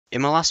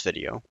In my last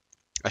video,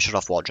 I showed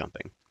off wall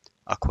jumping,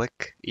 a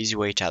quick, easy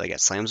way to either get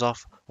slams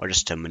off or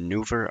just to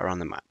maneuver around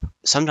the map.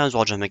 Sometimes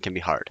wall jumping can be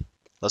hard.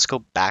 Let's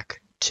go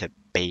back to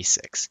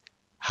basics.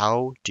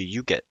 How do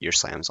you get your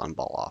slams on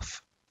ball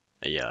off?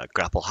 You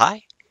grapple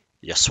high,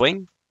 you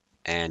swing,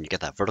 and you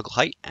get that vertical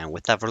height, and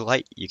with that vertical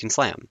height, you can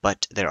slam.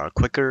 But there are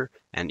quicker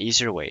and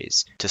easier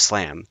ways to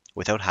slam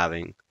without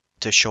having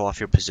to show off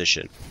your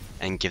position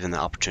and give them the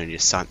opportunity to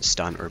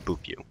stun or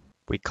boop you.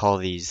 We call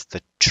these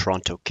the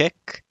Toronto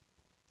kick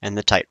and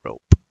the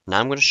tightrope. Now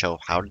I'm going to show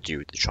how to do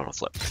the Toronto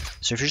flip.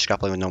 So if you're just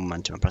grappling with no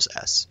momentum and press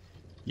S,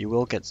 you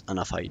will get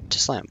enough height to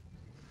slam.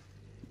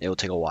 It will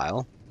take a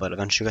while, but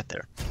eventually you'll get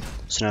there.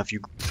 So now if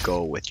you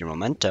go with your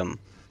momentum,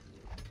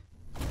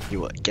 you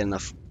will get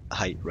enough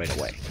height right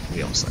away to be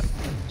able to slam.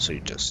 So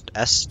you just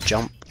S,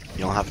 jump.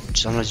 You don't have,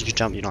 sometimes you can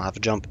jump, you don't have to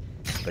jump,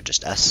 but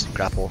just S,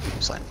 grapple,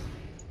 slam.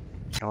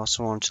 I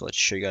also want to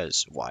show you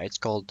guys why it's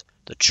called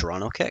the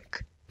Toronto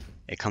kick.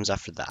 It comes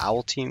after the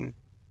owl team,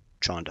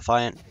 Toronto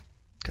Defiant,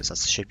 because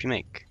that's the shape you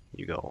make.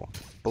 You go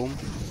boom,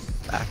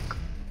 back.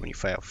 When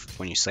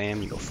you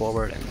slam, you go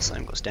forward, and the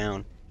slam goes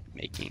down,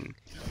 making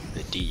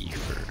the D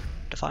for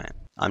Defiant.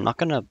 I'm not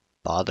gonna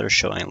bother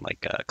showing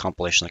like a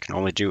compilation like I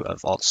normally do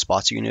of all the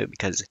spots you can do it,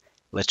 because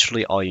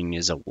literally all you need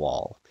is a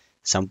wall,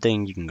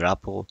 something you can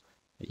grapple.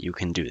 You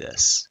can do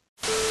this.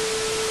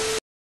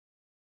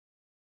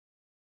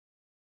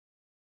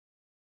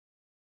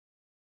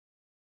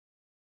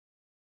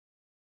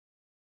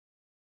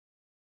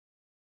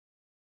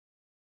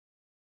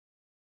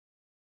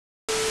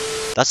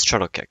 That's the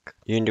turtle kick.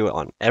 You can do it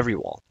on every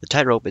wall. The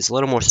tightrope is a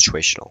little more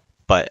situational,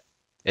 but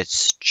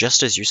it's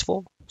just as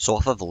useful. So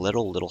off of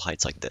little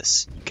heights like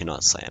this, you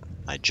cannot slam.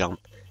 I jump,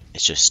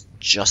 it's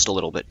just a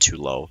little bit too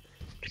low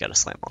to get a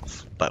slam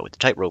off. But with the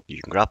tightrope,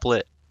 you can grapple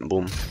it,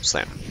 boom,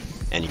 slam.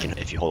 And you can,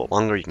 if you hold it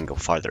longer, you can go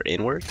farther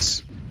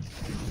inwards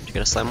to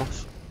get a slam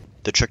off.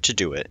 The trick to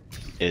do it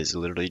is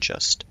literally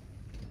just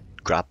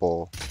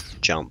grapple,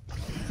 jump,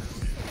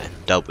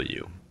 and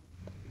W.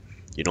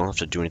 You don't have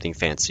to do anything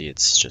fancy,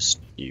 it's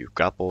just you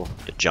grapple,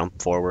 you jump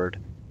forward,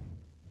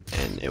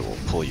 and it will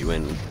pull you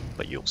in,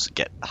 but you'll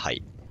get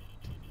height.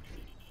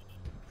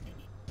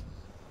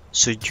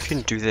 So you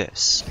can do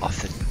this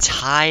off the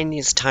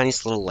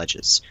tiniest little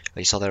ledges. Like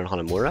you saw there in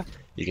Hanamura,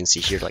 you can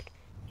see here like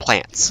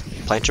plants.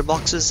 Planter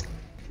boxes,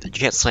 you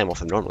can't slam off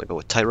them normally, but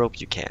with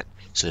tightrope you can.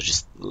 So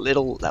just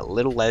that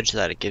little ledge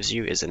that it gives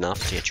you is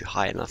enough to get you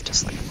high enough to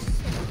slam.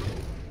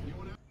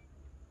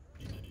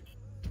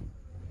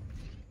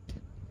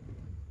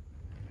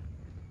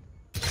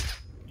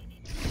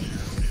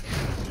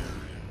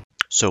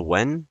 So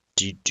when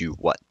do you do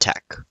what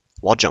tech?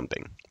 Wall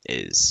jumping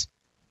is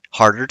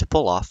harder to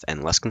pull off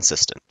and less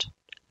consistent,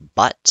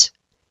 but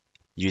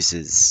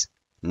uses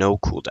no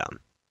cooldown.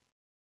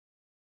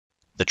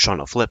 The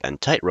Toronto flip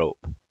and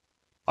tightrope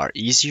are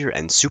easier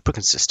and super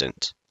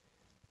consistent,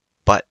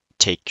 but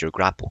take your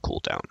grapple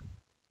cooldown.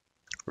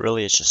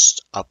 Really, it's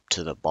just up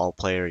to the ball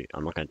player.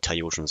 I'm not going to tell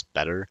you which one's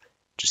better,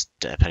 just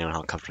depending on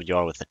how comfortable you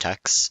are with the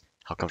techs,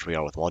 how comfortable you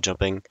are with wall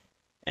jumping,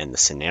 and the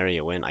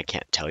scenario in, I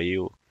can't tell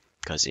you.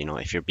 Because, you know,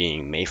 if you're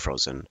being May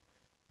frozen,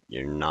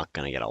 you're not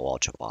going to get a wall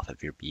jump off.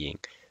 If you're being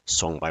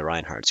swung by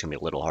Reinhardt, it's going to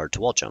be a little hard to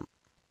wall jump.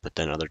 But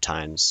then other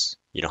times,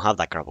 you don't have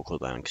that grapple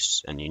cooldown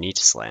and you need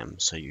to slam,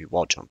 so you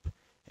wall jump.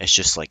 It's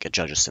just like a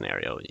judge's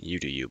scenario. You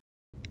do you.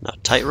 Now,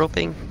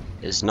 tightroping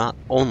is not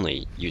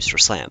only used for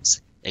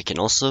slams. It can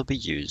also be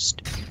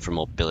used for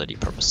mobility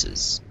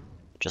purposes.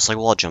 Just like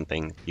wall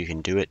jumping, you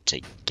can do it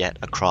to get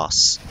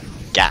across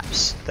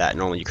gaps that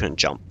normally you couldn't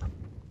jump.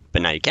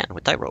 But now you can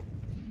with tightrope.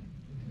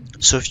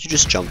 So if you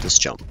just jump this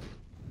jump,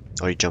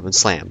 or you jump and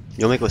slam,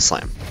 you'll make it with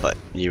slam, but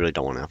you really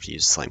don't want to have to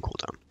use slam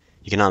cooldown.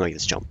 You cannot make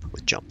this jump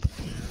with jump,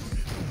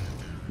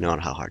 no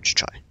matter how hard you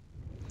try.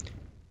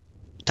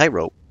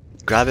 Tightrope,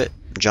 grab it,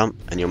 jump,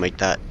 and you'll make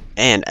that,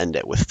 and end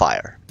it with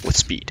fire, with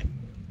speed.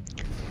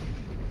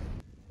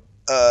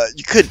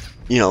 You could,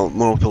 you know,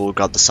 more people will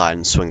grab the side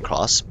and swing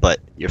across,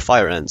 but your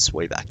fire ends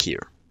way back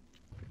here.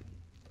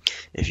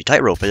 If you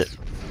tightrope it,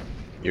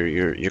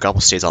 your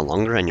grapple stays on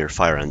longer, and your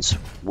fire ends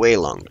way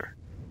longer.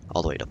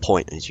 All the way to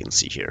point, as you can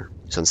see here.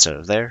 So instead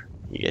of there,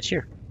 you get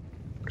here.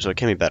 So it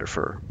can be better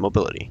for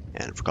mobility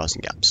and for causing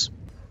gaps.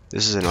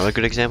 This is another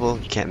good example.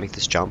 You can't make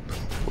this jump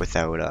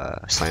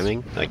without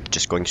slamming, like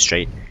just going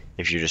straight.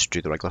 If you just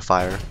do the regular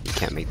fire, you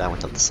can't make that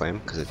without the slam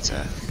because it's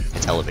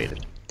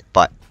elevated.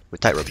 But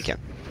with tightrope, you can,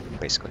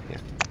 basically. Yeah.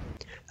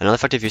 Another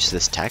effective use of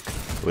this tech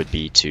would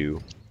be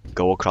to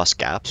go across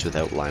gaps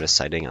without line of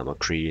sighting a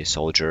McCree,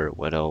 Soldier,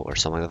 Widow, or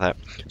something like that.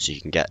 So you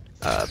can get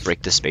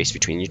break the space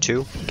between you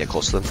two, get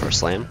close to them for a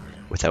slam,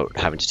 without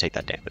having to take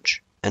that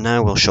damage. And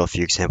now we'll show a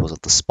few examples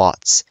of the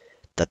spots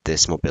that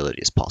this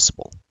mobility is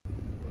possible.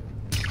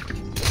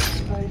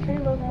 I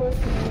dream of my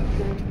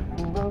future,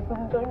 move on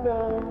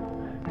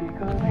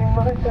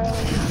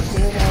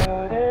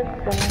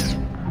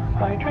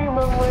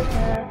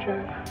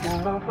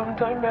from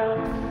time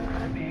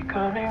bound,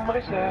 becoming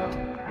myself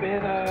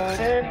without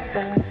any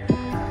end.